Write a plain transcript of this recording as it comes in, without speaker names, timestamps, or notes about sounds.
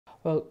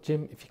Well,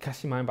 Jim, if you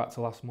cast your mind back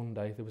to last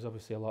Monday, there was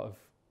obviously a lot of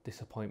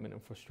disappointment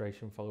and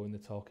frustration following the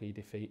Torquay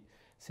defeat.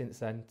 Since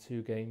then,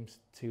 2 games,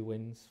 2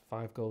 wins,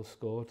 5 goals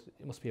scored.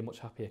 It must be a much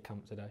happier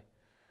camp today.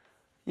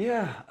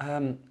 Yeah,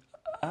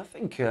 I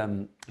think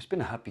it's been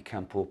a happy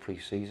camp all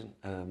pre-season.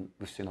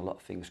 We've seen a lot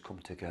of things come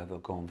together,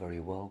 going very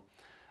well.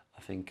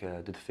 I think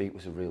the defeat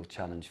was a real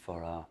challenge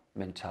for our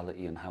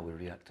mentality and how we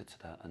reacted to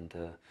that, and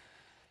it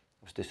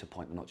was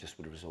disappointing not just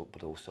with the result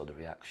but also the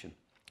reaction.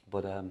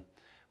 But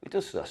we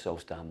dusted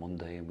ourselves down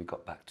Monday and we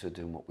got back to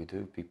doing what we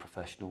do: be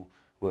professional,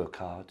 work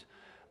hard,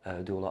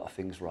 do a lot of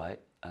things right,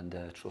 and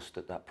trust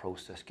that that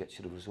process gets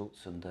you the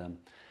results. And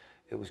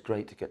it was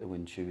great to get the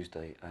win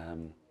Tuesday.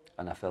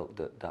 And I felt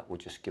that that would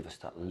just give us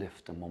that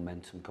lift and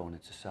momentum going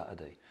into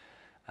Saturday.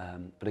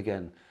 But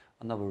again,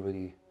 another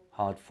really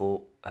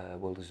hard-fought,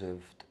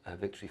 well-deserved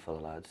victory for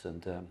the lads.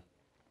 And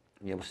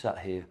yeah, we're sat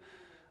here,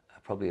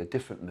 probably a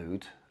different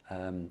mood,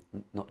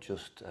 not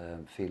just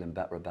feeling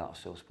better about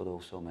ourselves, but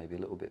also maybe a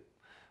little bit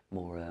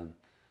more,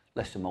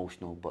 less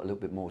emotional, but a little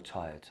bit more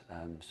tired.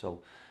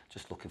 So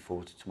just looking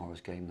forward to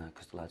tomorrow's game now,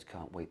 because the lads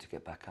can't wait to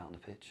get back out on the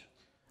pitch.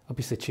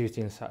 Obviously,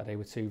 Tuesday and Saturday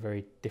were 2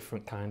 very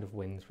different kind of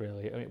wins,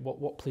 really. I mean,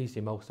 what pleased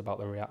you most about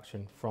the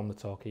reaction from the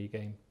Torquay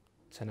game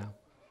to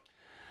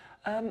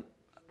now?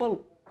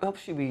 Well,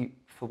 obviously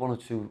for one or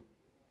two,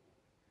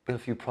 we had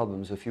a few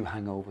problems, a few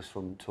hangovers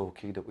from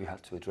Torquay that we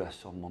had to address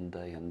on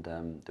Monday, and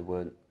we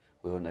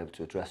weren't able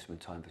to address them in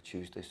time for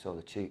Tuesday, so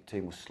the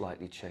team was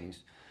slightly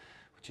changed,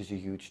 which is a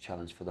huge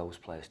challenge for those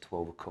players to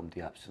overcome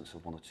the absence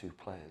of one or two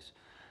players.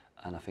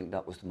 And I think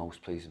that was the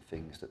most pleasing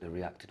thing, is that they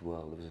reacted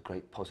well. There was a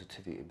great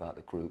positivity about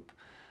the group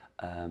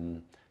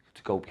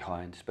to go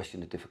behind, especially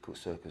in the difficult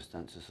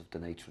circumstances of the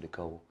nature of the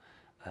goal.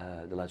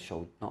 The lads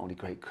showed not only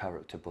great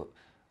character, but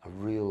a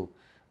real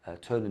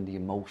turning the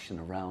emotion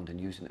around and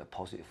using it a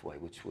positive way,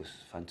 which was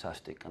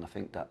fantastic. And I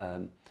think that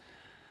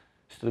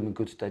stood them in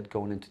good stead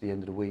going into the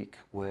end of the week,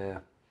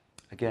 where,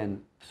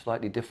 again,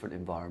 slightly different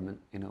environment,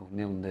 you know,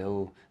 0-0,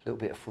 a little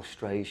bit of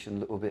frustration, a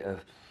little bit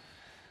of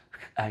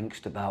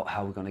angst about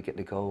how we're going to get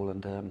the goal.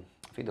 And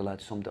I think the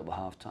lads summed up at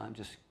half-time: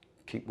 just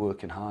keep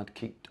working hard,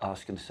 keep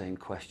asking the same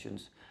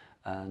questions,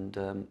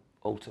 and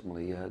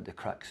ultimately the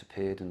cracks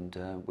appeared, and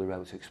we were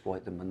able to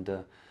exploit them, and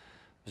it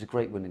was a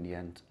great win in the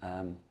end.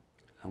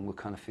 And we're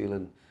kind of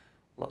feeling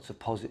lots of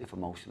positive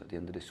emotion at the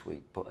end of this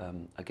week, but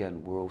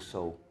again, we're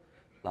also,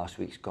 last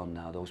week's gone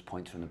now, those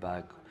points are in the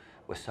bag,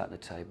 we're sat at the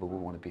table, we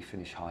want to be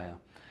finished higher,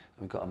 and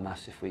we've got a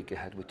massive week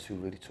ahead with 2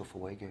 really tough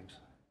away games.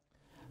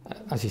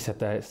 As you said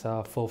there, it's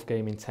our 4th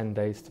game in 10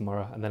 days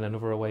tomorrow, and then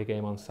another away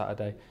game on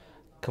Saturday.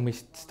 Can we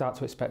start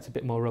to expect a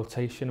bit more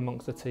rotation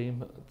amongst the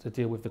team to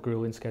deal with the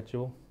gruelling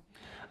schedule?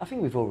 I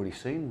think we've already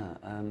seen that.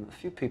 A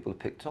few people have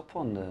picked up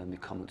on my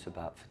comments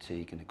about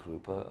fatigue in the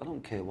group. I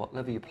don't care what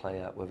level you play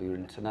at, whether you're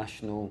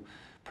international,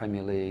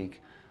 Premier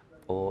League,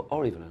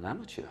 or even an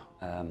amateur,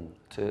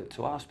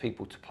 to ask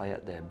people to play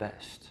at their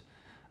best,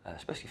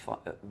 especially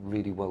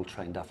really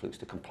well-trained athletes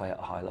that can play at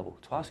a high level,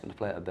 to ask them to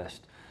play at their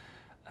best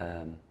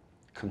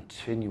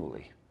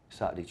continually,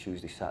 Saturday,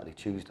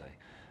 Tuesday,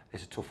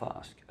 is a tough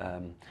ask.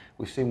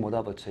 We've seen with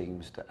other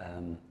teams that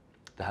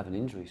they're having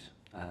injuries.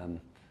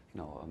 You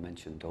know, I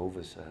mentioned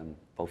Dover's,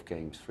 both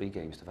games, 3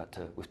 games, they've had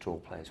to withdraw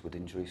players with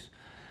injuries.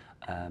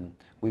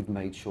 We've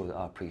made sure that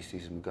our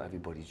pre-season, we've got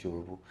everybody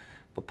durable,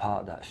 but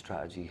part of that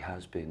strategy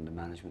has been the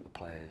management of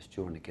players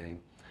during the game.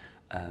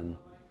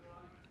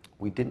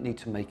 We didn't need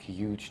to make a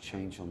huge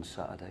change on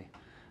Saturday.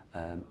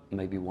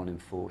 Maybe one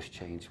enforced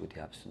change with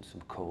the absence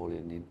of Corey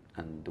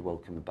and the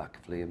welcoming back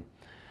of Liam.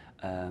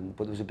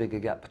 But there was a bigger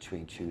gap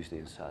between Tuesday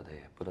and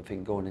Saturday. But I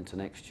think going into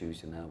next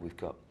Tuesday now, we've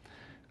got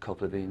a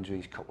couple of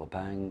injuries, a couple of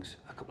bangs,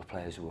 a couple of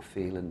players who are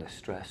feeling the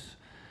stress.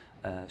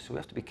 So we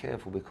have to be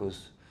careful,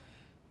 because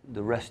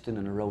the resting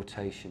and the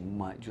rotation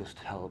might just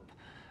help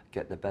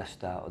get the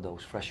best out of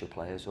those fresher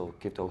players, or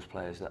give those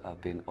players that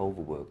have been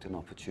overworked an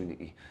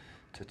opportunity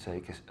to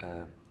take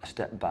a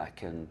step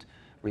back and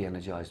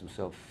re-energise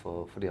themselves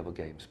for the other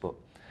games. But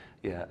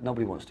yeah,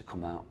 nobody wants to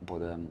come out,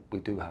 but we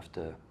do have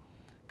to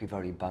be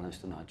very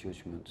balanced in our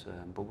judgment.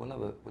 But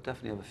we'll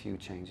definitely have a few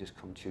changes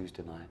come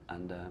Tuesday night,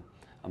 and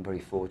I'm very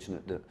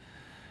fortunate that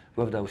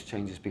whether those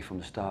changes be from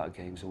the start of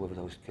games or whether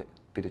those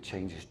be the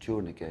changes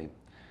during the game,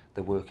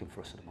 they're working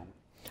for us at the moment.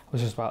 I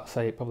was just about to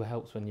say, it probably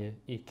helps when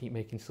you keep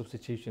making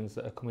substitutions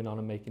that are coming on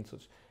and making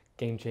such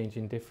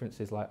game-changing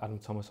differences, like Adam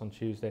Thomas on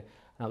Tuesday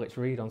and Alex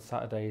Reid on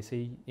Saturday. Is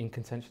he in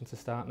contention to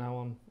start now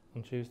on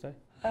Tuesday?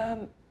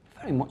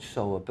 Very much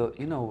so, but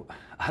you know,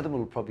 Adam will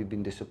have probably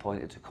been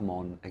disappointed to come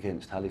on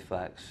against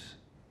Halifax,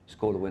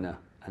 score the winner,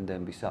 and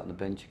then be sat on the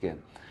bench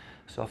again.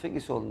 So I think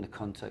it's all in the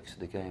context of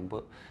the game.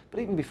 But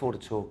even before the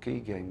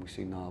Torquay game, we've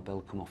seen Niall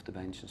Bell come off the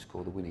bench and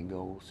score the winning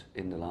goals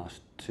in the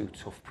last 2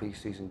 tough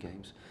pre-season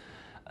games.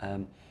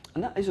 And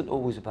that isn't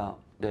always about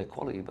their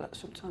quality, but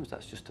sometimes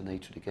that's just the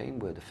nature of the game,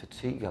 where the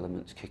fatigue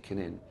element's kicking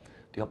in,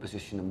 the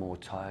opposition are more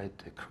tired,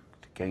 the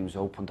game's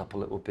opened up a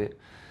little bit,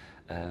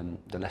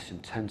 they're less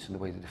intense in the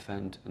way they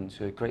defend, and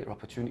it's a greater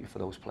opportunity for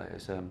those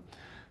players.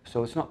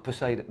 So it's not per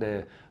se that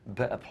they're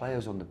better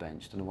players on the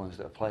bench than the ones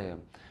that are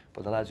playing,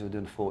 but the lads who are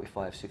doing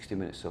 45, 60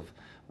 minutes of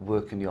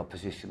working the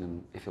opposition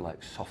and, if you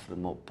like,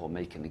 softening them up or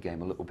making the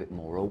game a little bit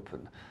more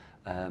open,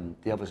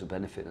 the others are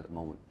benefiting at the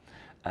moment.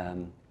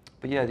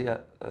 But yeah,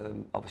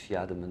 obviously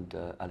Adam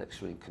and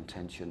Alex are in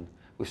contention.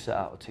 We've set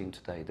out a team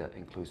today that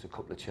includes a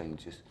couple of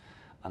changes,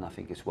 and I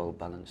think it's well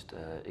balanced.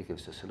 It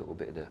gives us a little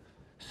bit of the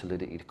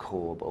solidity, the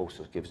core, but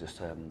also gives us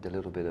the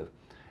little bit of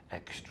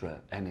extra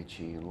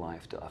energy and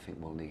life that I think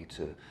we'll need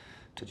to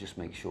just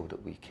make sure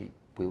that we keep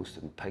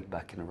Wealdstone pegged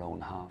back in our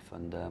own half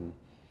and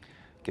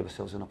give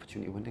ourselves an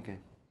opportunity to win the game.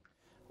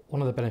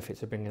 One of the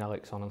benefits of bringing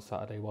Alex on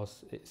Saturday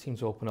was it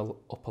seems to open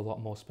up a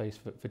lot more space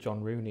for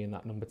John Rooney in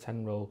that number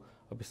 10 role.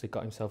 Obviously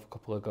got himself a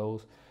couple of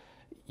goals.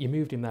 You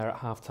moved him there at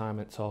half-time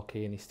at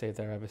Torquay and he stayed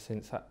there ever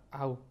since.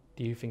 How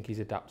do you think he's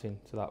adapting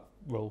to that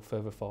role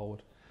further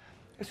forward?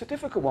 It's a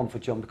difficult one for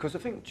John because I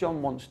think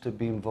John wants to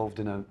be involved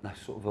in a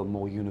sort of a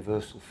more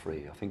universal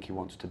free. I think he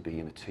wants to be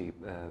in a team.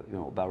 You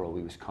know, at Barrow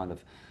he was kind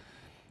of,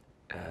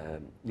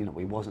 you know,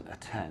 he wasn't a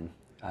 10,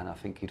 and I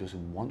think he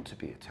doesn't want to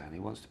be a 10. He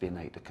wants to be an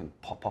 8 that can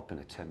pop up in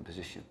a 10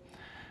 position.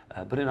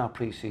 But in our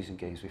pre-season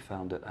games we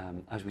found that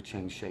as we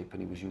changed shape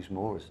and he was used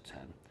more as a 10,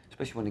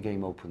 especially when the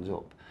game opens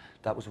up,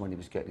 that was when he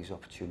was getting his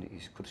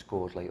opportunities. Could have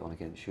scored late on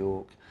against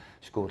York,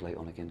 scored late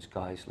on against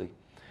Guiseley.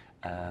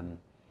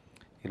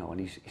 You know,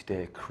 and he's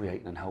there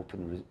creating and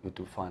helping with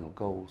the final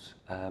goals.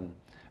 And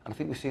I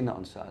think we've seen that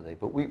on Saturday.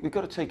 But we've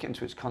got to take it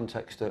into its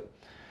context that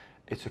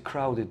it's a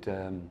crowded,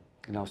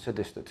 you know, I've said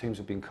this, that teams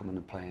have been coming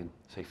and playing,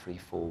 say,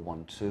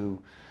 3-4-1-2.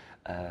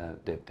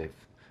 They've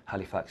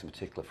Halifax in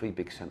particular, 3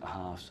 big centre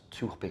halves,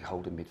 2 big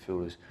holding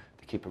midfielders.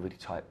 They keep a really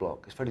tight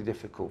block. It's very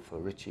difficult for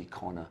Richie,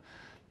 Connor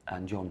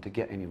and John to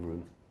get any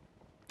room.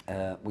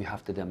 We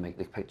have to then make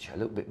the pitch a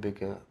little bit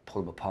bigger,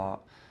 pull them apart.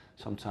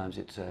 Sometimes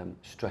it's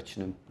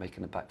stretching them,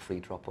 making a back free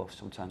drop off.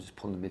 Sometimes it's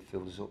pulling the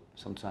midfielders up.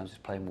 Sometimes it's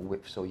playing with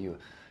width, so you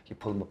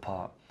pull them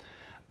apart.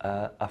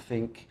 I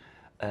think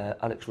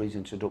Alex Reid's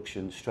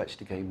introduction stretched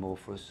the game more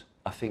for us.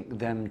 I think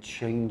them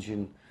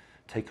changing,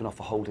 taking off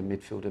a holding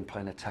midfield and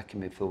playing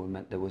attacking midfield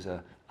meant there was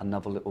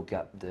another little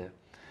gap there.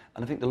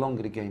 And I think the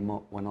longer the game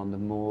went on, the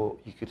more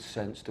you could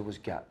sense there was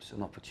gaps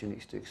and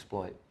opportunities to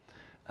exploit,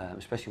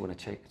 especially when a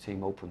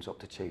team opens up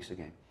to chase a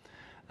game.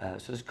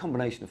 So there's a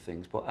combination of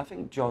things, but I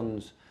think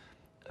John's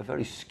a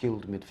very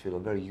skilled midfielder, a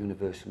very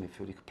universal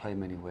midfielder. He could play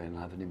him anywhere and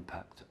have an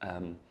impact.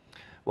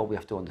 What we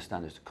have to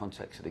understand is the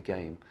context of the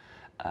game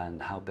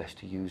and how best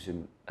to use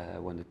him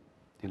when,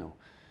 you know,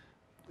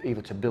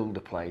 either to build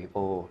a play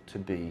or to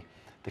be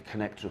the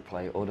connector of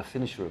play or the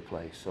finisher of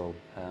play. So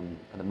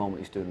at the moment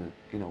he's doing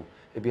it, you know,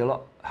 he'd be a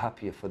lot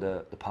happier for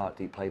the part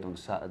that he played on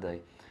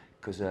Saturday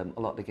because a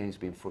lot of the game's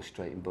been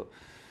frustrating, but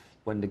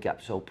when the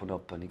gaps open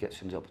up and he gets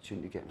the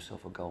opportunity to get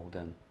himself a goal,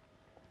 then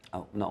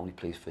I'm not only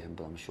pleased for him,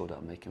 but I'm sure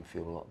that'll make him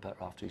feel a lot better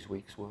after his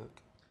week's work.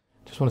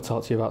 Just want to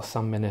talk to you about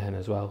Sam Minahan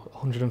as well.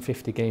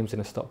 150 games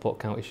in a Stockport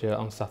County shirt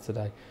on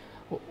Saturday.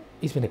 Well,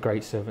 he's been a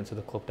great servant to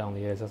the club down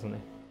the years, hasn't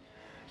he?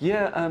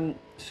 Yeah,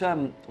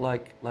 Sam,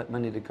 like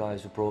many of the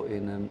guys have brought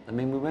in, I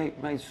mean, we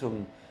made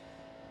some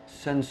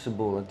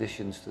sensible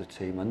additions to the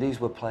team, and these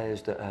were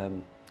players that,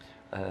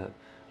 a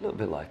little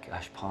bit like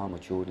Ash Palmer,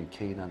 Jordan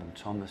Keane, Adam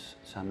Thomas,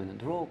 Sam Minahan,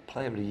 they're all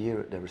player of the year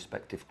at their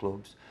respective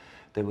clubs.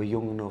 They were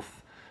young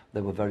enough,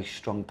 they were very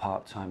strong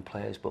part-time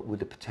players, but with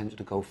the potential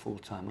to go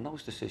full-time, and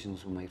those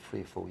decisions were made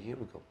 3 or 4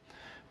 years ago.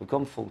 We've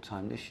gone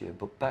full-time this year,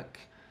 but back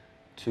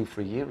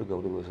 2-3 years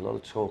ago, there was a lot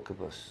of talk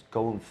of us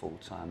going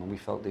full-time, and we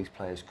felt these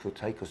players could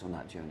take us on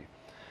that journey.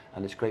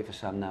 And it's great for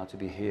Sam now to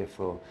be here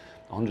for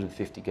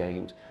 150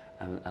 games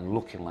and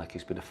looking like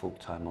he's been a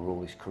full-timer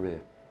all his career.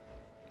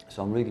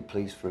 So I'm really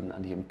pleased for him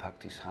and the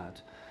impact he's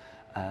had.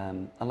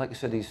 And like I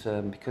said, he's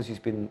because he's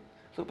been,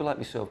 a little bit like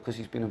myself, because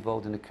he's been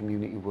involved in the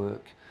community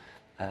work,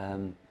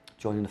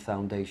 joining the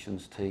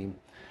foundations team.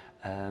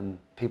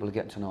 People are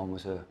getting to know him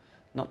as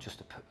not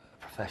just a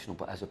professional,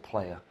 but as a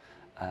player.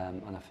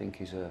 And I think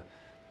he's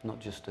not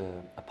just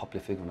a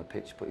popular figure on the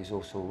pitch, but he's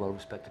also a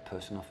well-respected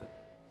person off it.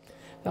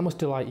 That must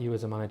delight you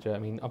as a manager. I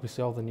mean,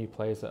 obviously all the new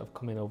players that have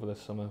come in over the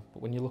summer,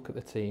 but when you look at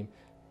the team,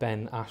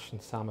 Ben, Ash and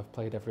Sam have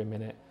played every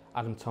minute.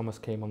 Adam Thomas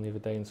came on the other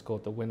day and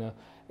scored the winner.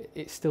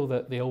 It's still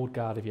the old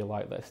guard, if you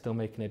like, that are still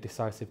making a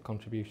decisive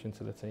contribution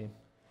to the team.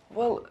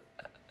 Well,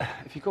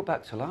 if you go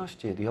back to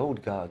last year, the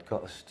old guard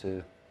got us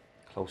to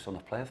close on a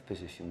playoff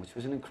position, which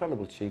was an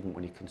incredible achievement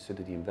when you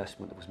consider the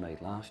investment that was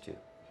made last year.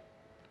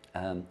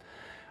 And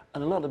a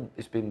lot of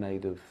it's been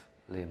made of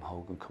Liam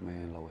Hogan coming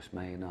in, Lois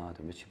Maynard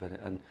and Richie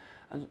Bennett, and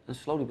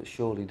slowly but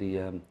surely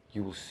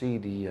you will see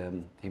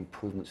the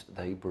improvements that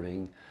they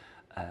bring,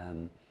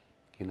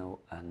 you know,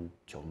 and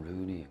John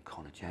Rooney and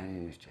Connor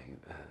James,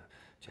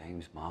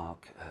 James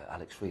Mark,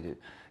 Alex Reid, you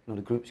know,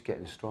 the group's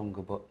getting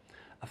stronger, but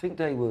I think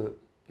they were,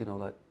 you know,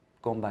 like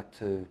going back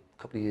to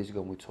a couple of years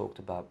ago when we talked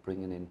about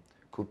bringing in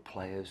good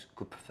players,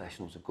 good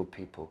professionals and good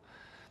people.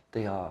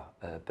 They are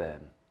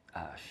Ben,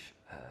 Ash,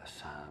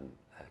 Sam,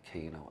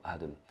 Keno,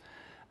 Adam,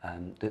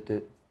 and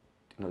you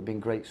know, they've been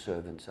great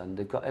servants and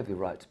they've got every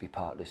right to be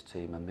part of this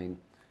team. I mean,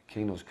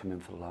 Keno's come in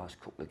for the last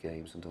couple of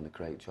games and done a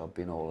great job,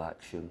 being all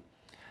action.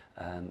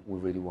 We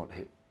really want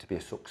it to be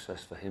a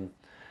success for him.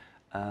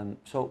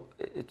 So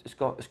it's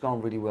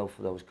gone really well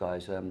for those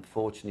guys.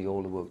 Fortunately,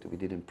 all the work that we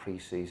did in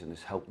pre-season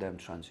has helped them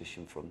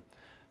transition from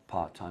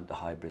part-time to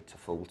hybrid to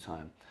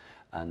full-time,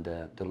 and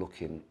they're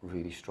looking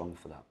really strong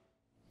for that.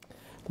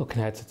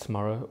 Looking ahead to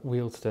tomorrow,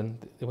 Wealdstone,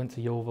 they went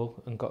to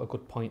Yeovil and got a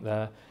good point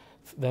there.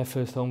 Their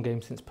first home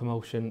game since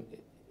promotion,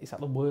 is that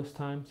the worst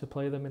time to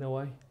play them in a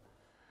way?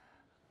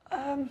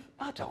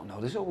 I don't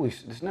know.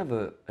 There's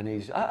never an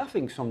easy. I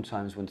think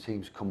sometimes when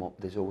teams come up,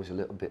 there's always a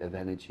little bit of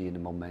energy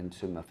and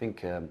momentum. I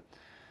think,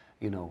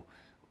 you know,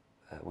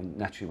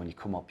 naturally when you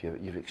come up,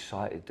 you're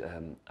excited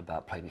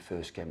about playing your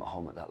first game at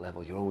home at that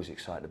level. You're always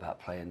excited about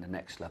playing the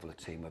next level of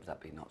team, whether that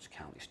be Notts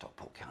County,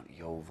 Stockport County,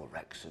 Yeovil,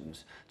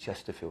 Wrexham's,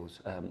 Chesterfields,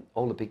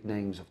 all the big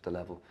names of the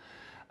level.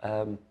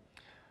 I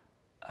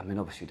mean,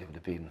 obviously they would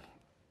have been,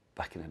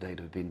 back in the day, they would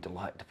have been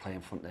delighted to play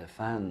in front of their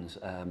fans.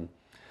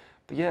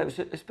 But yeah, it's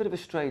a bit of a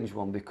strange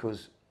one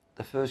because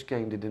the first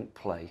game they didn't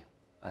play,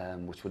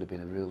 which would have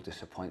been a real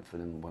disappointment for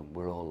them when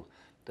we're all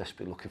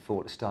desperately looking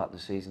forward to starting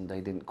the season. They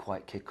didn't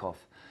quite kick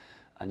off.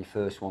 And your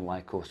first one,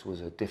 like us,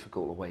 was a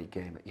difficult away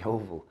game at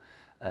Yeovil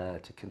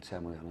to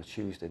contend with on a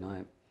Tuesday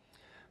night.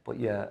 But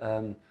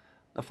yeah,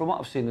 from what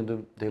I've seen of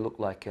them, they look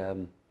like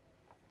all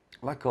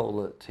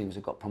the teams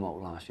that got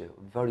promoted last year,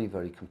 very,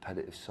 very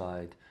competitive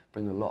side,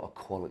 bring a lot of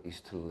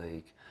qualities to the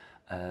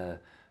league.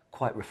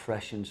 Quite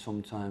refreshing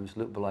sometimes, a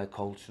little bit like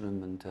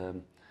Altrincham,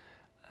 and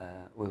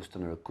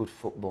Wealdstone are a good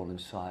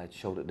footballing side,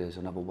 show that there's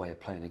another way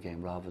of playing a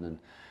game rather than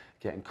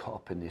getting caught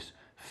up in this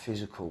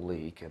physical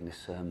league and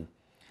this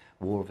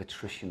war of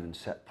attrition and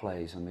set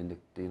plays. I mean,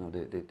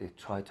 they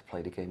try to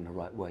play the game in the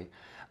right way.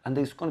 And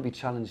there's going to be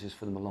challenges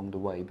for them along the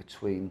way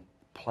between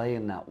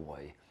playing that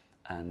way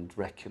and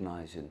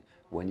recognising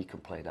when you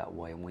can play that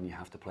way and when you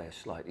have to play a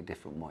slightly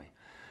different way.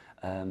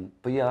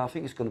 But yeah, I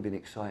think it's going to be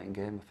an exciting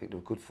game. I think they're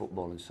a good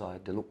footballing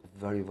side. They look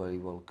very, very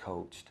well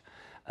coached.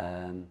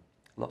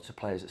 Lots of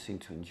players that seem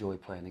to enjoy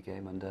playing the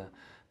game, and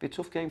be a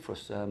tough game for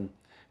us.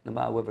 No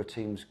matter whether a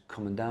team's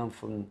coming down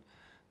from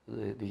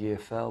the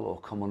EFL or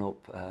coming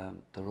up,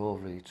 they're all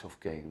really tough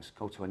games.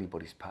 Go to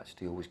anybody's patch,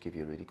 they always give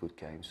you a really good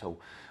game. So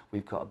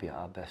we've got to be at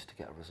our best to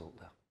get a result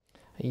there.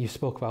 You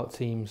spoke about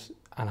teams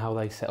and how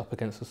they set up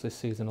against us this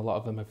season. A lot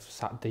of them have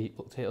sat deep,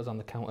 looked at us on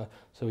the counter.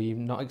 So are you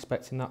not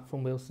expecting that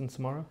from Wealdstone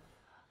tomorrow?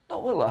 No,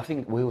 well, I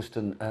think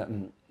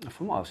Wealdstone,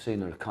 from what I've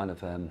seen, are kind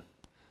of, they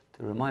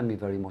remind me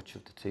very much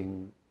of the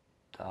team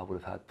that I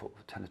would have had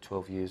 10 or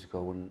 12 years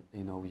ago, and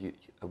you know,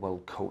 a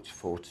well-coached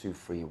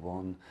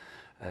 4-2-3-1,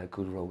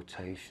 good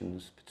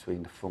rotations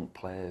between the front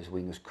players,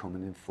 wingers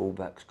coming in,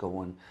 fullbacks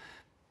going,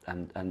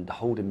 and the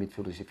holding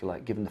midfielders, if you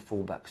like, giving the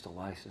fullbacks the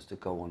license to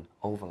go on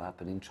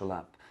overlap and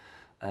intralap.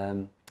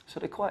 So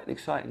they're quite an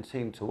exciting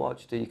team to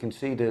watch. You can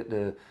see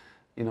that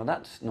you know,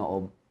 that's not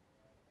all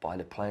by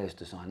the players'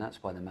 design, that's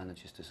by the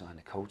manager's design,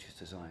 the coach's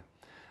design.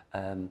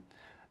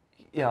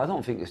 Yeah, I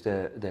don't think it's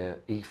their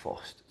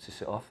ethos to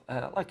sit off.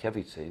 Like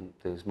every team,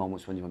 there's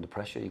moments when you're under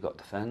pressure, you've got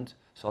to defend,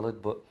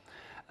 solid, but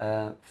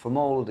from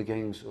all of the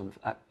games of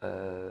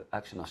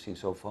action I've seen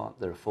so far,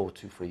 they're a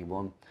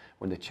 4-2-3-1.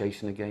 When they're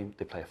chasing a game,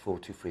 they play a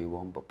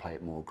 4-2-3-1, but play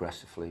it more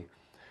aggressively.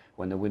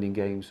 When they're winning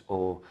games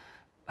or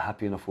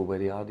happy enough with where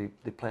they are,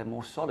 they play a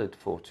more solid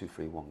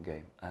 4-2-3-1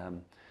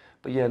 game.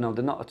 But yeah, no,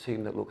 they're not a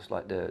team that looks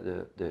like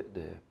they're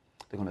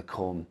going to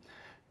come,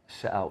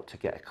 set out to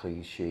get a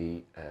clean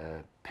sheet,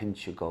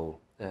 pinch a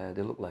goal.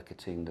 They look like a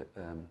team that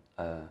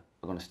are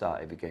going to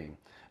start every game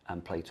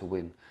and play to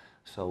win.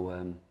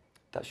 So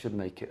that should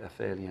make it a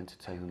fairly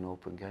entertaining and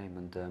open game.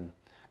 And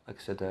like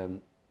I said,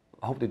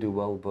 I hope they do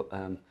well, but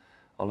I'll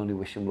only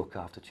wish them luck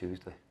after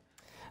Tuesday.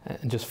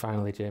 And just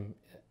finally, Jim,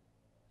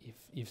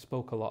 you've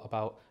spoke a lot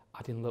about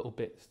adding little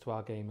bits to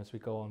our game as we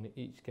go on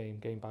each game,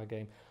 game by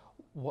game.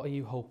 What are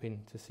you hoping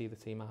to see the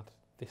team add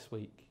this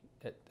week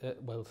at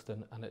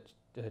Wealdstone and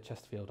at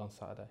Chesterfield on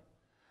Saturday?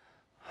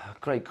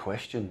 Great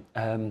question.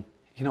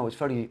 You know, it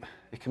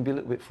can be a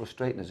little bit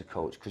frustrating as a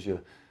coach because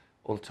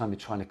all the time you're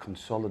trying to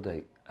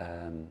consolidate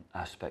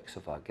aspects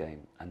of our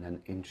game and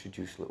then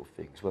introduce little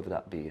things, whether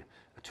that be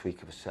a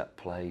tweak of a set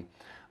play,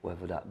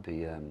 whether that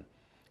be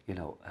you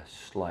know, a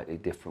slightly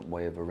different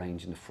way of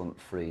arranging the front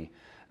three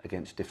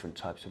against different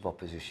types of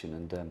opposition,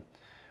 and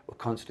we're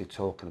constantly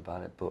talking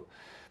about it. But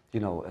you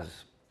know,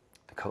 as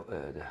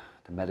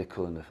the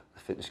medical and the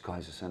fitness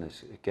guys are saying,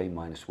 it's game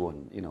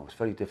 -1. You know, it's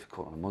very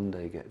difficult on a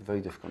Monday,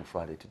 very difficult on a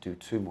Friday to do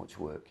too much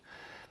work.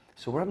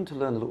 So we're having to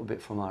learn a little bit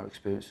from our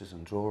experiences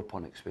and draw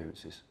upon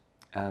experiences.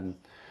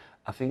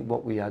 I think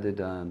what we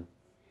added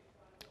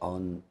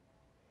on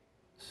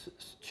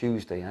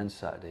Tuesday and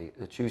Saturday,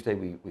 Tuesday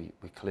we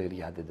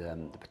clearly added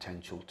the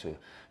potential to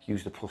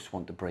use the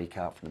 +1 to break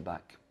out from the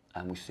back,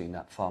 and we've seen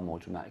that far more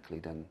dramatically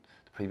than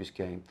the previous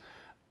game.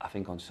 I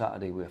think on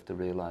Saturday we have to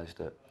realise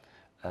that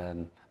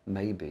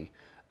maybe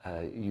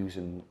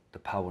using the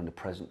power and the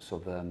presence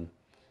of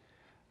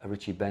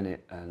Richie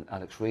Bennett and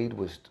Alex Reid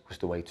was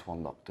the way to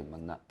unlock them,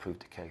 and that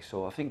proved the case.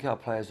 So I think our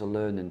players are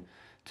learning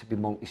to be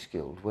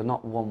multi-skilled. We're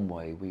not one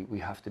way, we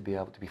have to be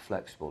able to be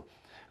flexible.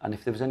 And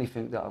if there was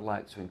anything that I'd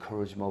like to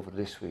encourage them over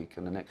this week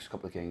and the next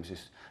couple of games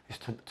is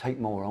to take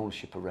more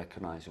ownership of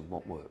recognising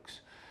what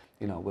works.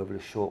 You know, whether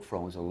it's short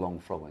throw-ins or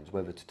long throw-ins,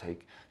 whether to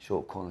take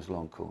short corners,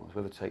 long corners,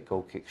 whether to take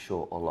goal kicks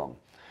short or long.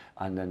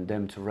 And then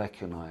them to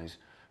recognise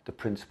the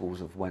principles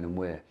of when and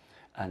where,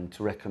 and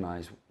to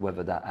recognise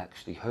whether that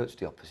actually hurts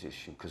the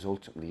opposition, because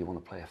ultimately you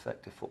want to play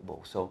effective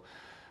football. So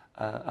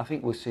I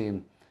think we're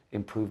seeing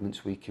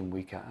improvements week in,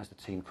 week out as the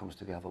team comes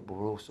together, but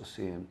we're also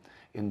seeing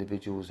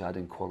individuals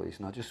adding qualities,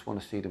 and I just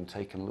want to see them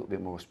taking a little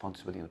bit more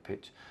responsibility on the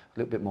pitch, a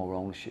little bit more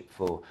ownership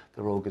for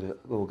their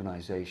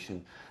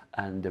organisation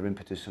and their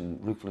impetus and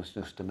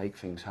ruthlessness to make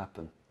things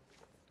happen.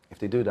 If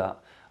they do that,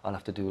 I'll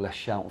have to do less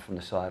shouting from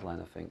the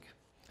sideline, I think.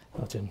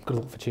 Well, Jim, good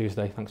luck for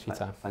Tuesday. Thanks for your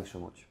time. Thanks so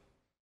much.